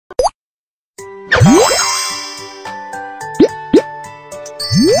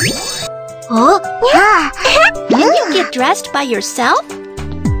Oh, yeah. Can you get dressed by yourself?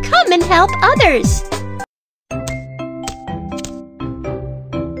 Come and help others.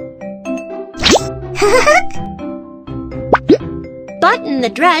 Button the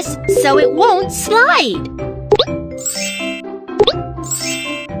dress so it won't slide.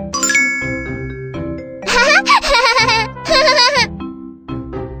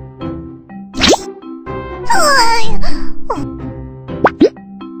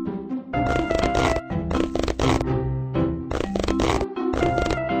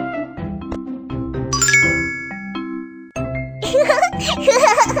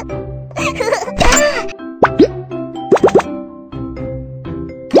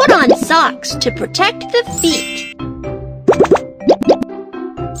 Put on socks to protect the feet.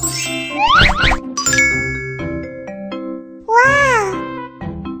 Wow.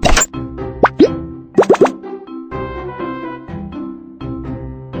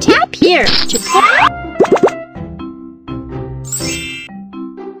 Tap here to put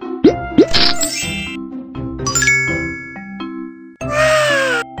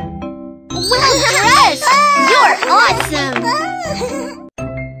Well dressed! You're awesome!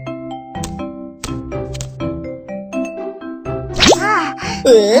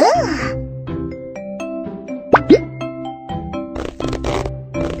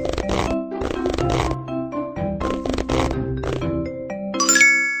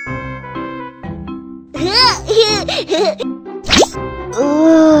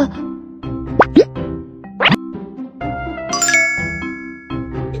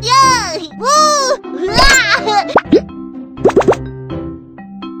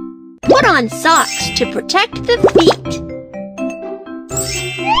 Put on socks to protect the feet.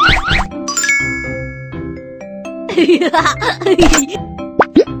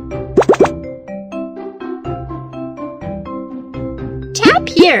 Tap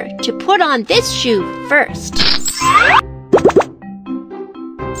here to put on this shoe first.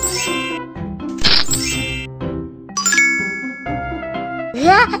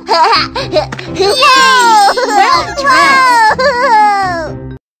 Well dressed!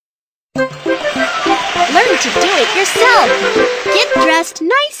 Learn to do it yourself. Get dressed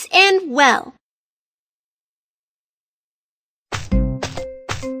nice and well.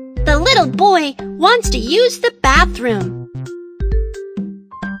 The little boy wants to use the bathroom.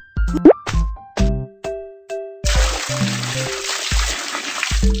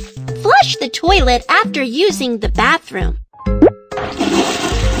 Flush the toilet after using the bathroom.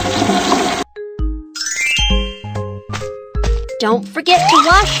 Don't forget to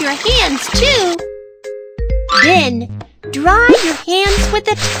wash your hands too. Then, dry your hands with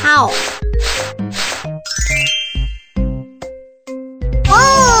a towel.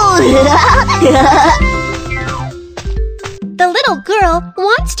 The little girl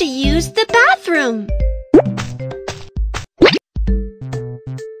wants to use the bathroom.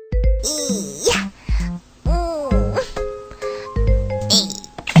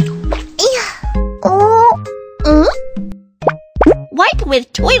 Wipe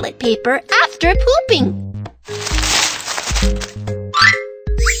with toilet paper after pooping.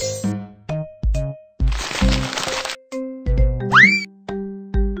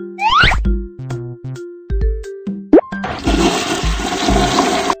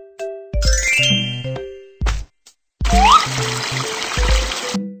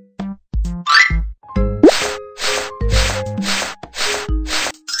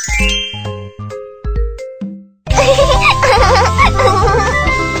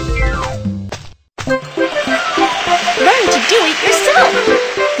 Learn to do it yourself.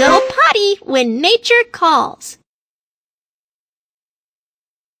 Go potty when nature calls.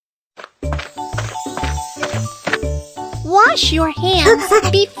 Wash your hands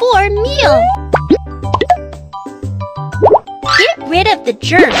before meal. Get rid of the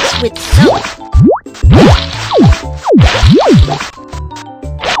germs with soap.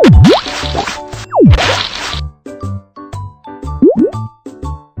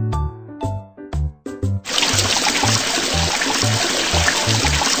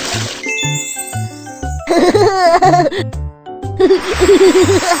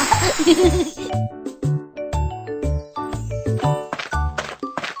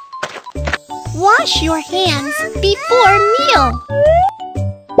 Wash your hands before meal.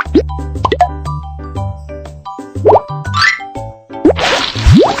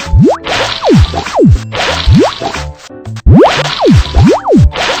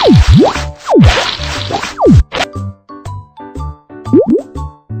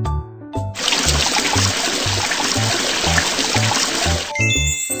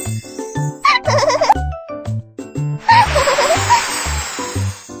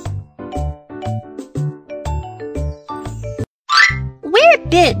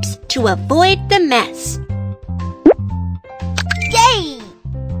 to avoid the mess. Yay!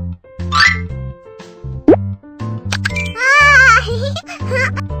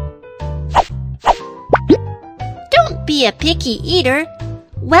 Don't be a picky eater.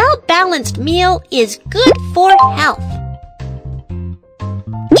 Well-balanced meal is good for health.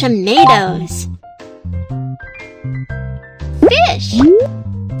 Tomatoes. Fish.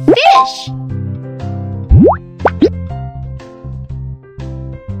 Fish.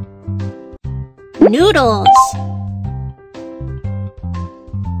 Noodles.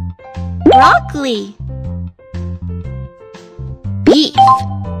 Broccoli. Beef.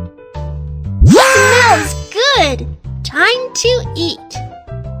 Smells good. Time to eat.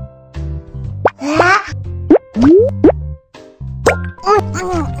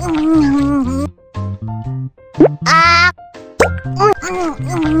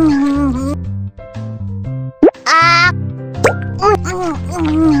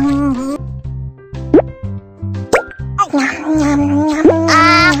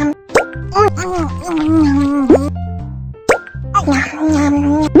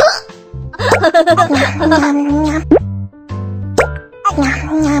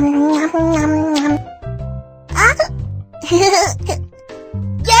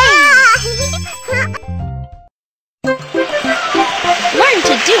 Learn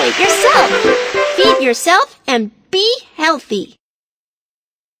to do it yourself. Feed yourself and be healthy.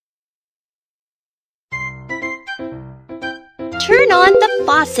 Turn on the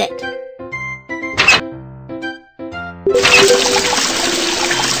faucet.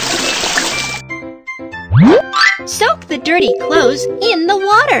 Soak the dirty clothes in the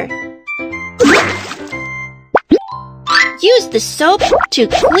water. Use the soap to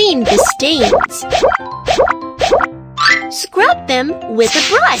clean the stains. Scrub them with a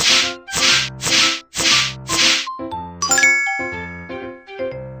brush.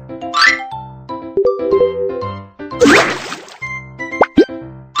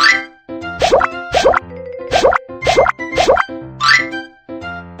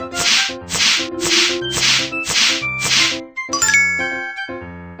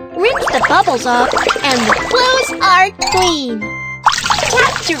 Rinse the bubbles off and the clothes are clean.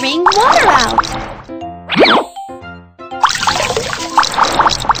 Tap to wring water out.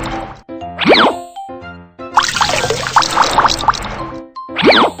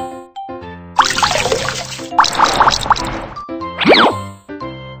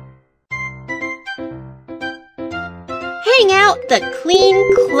 Hang out the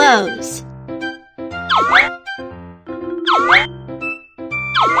clean clothes.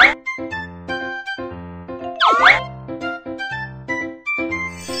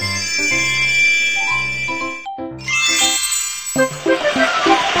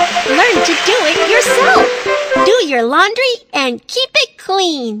 Learn to do it yourself. Do your laundry and keep it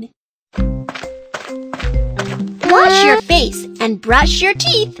clean. Wash your face and brush your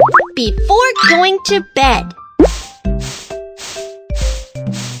teeth before going to bed.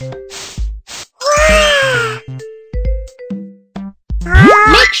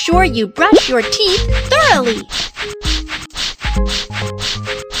 Make sure you brush your teeth thoroughly.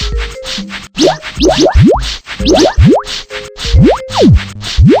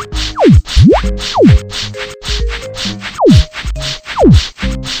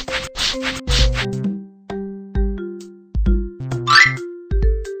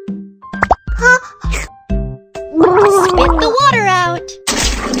 Spit the water out.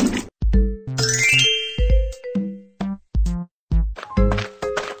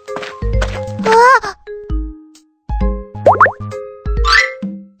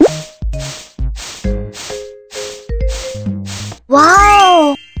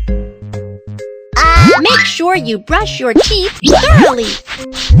 Wow! Make sure you brush your teeth thoroughly.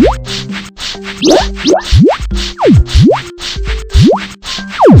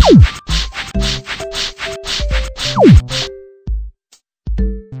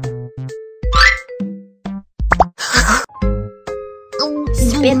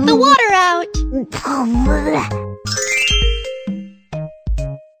 Spit the water out.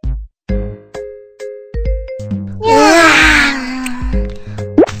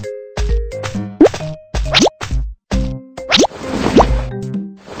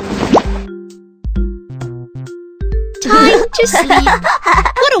 Time to sleep.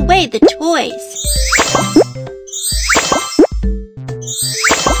 Put away the toys.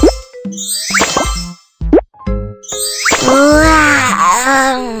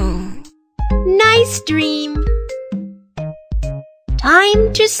 Nice dream.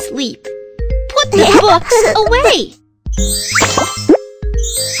 Time to sleep. Put the books away.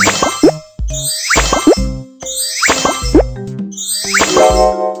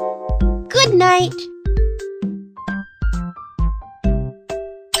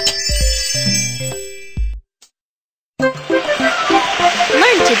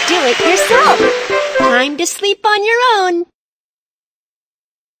 to sleep on your own.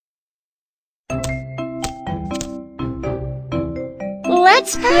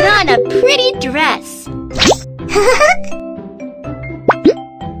 Let's put on a pretty dress.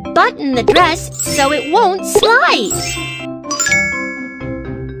 Button the dress so it won't slide.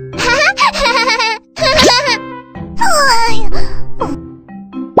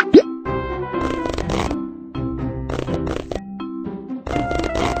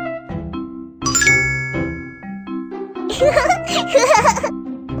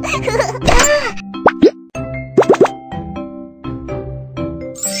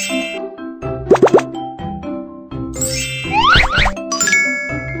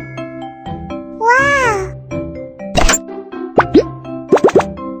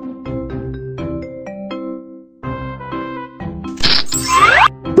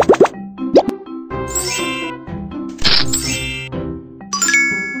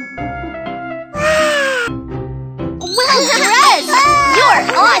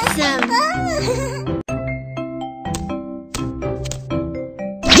 Awesome!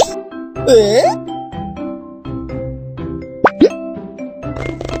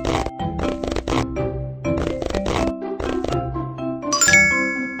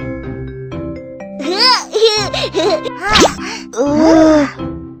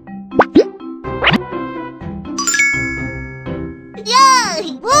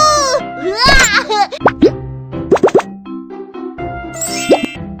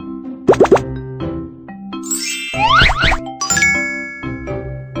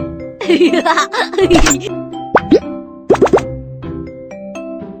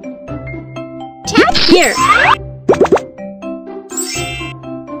 Tap here.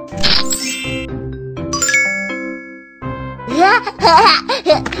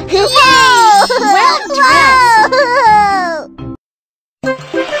 Yay! Well